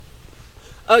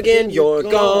Again you're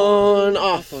gone,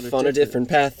 off on a different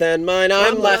path than mine.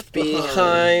 I'm left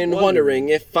behind, wondering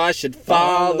if I should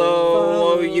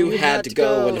follow. You had to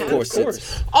go, and of course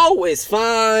it's always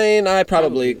fine. I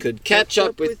probably could catch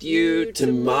up with you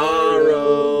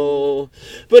tomorrow.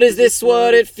 But is this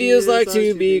what it feels like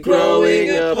to be growing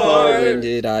apart? When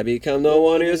did I become the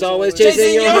one who's always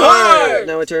chasing your heart?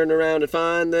 Now I turn around and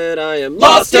find that I am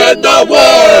lost in the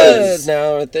woods.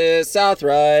 Now that this south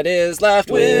ride is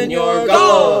left when you're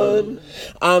gone,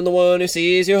 I'm the one who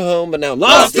sees you home, but now I'm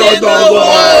lost in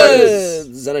the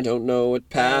woods, and I don't know what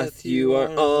path you are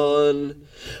on.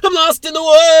 I'm lost in the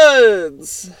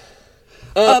woods.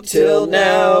 Up till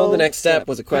now, the next step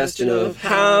was a question of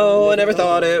how. I never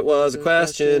thought it was a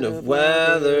question of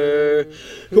whether.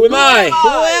 Who am I? Who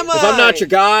am I? If I'm not your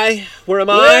guy, where am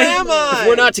I? Where am I? If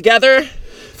we're not together,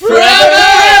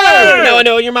 Forever! Now I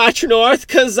know you're my true north,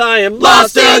 'cause I am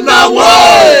lost in the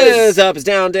woods. Up is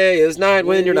down, day is night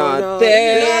when you're not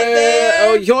there.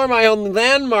 Oh, you're my only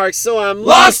landmark, so I'm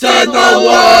lost in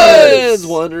the woods.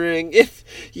 Wondering if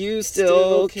you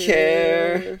still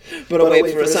care. But I'll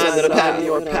wait for a sign that I'm on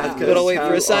your path. But I'll wait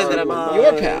for a sign that I'm on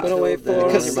your path. But I'll wait for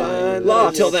a sign.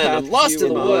 Until then, I'm lost in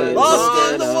the woods.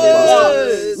 Lost in the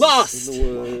woods. Lost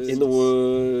in the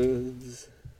woods.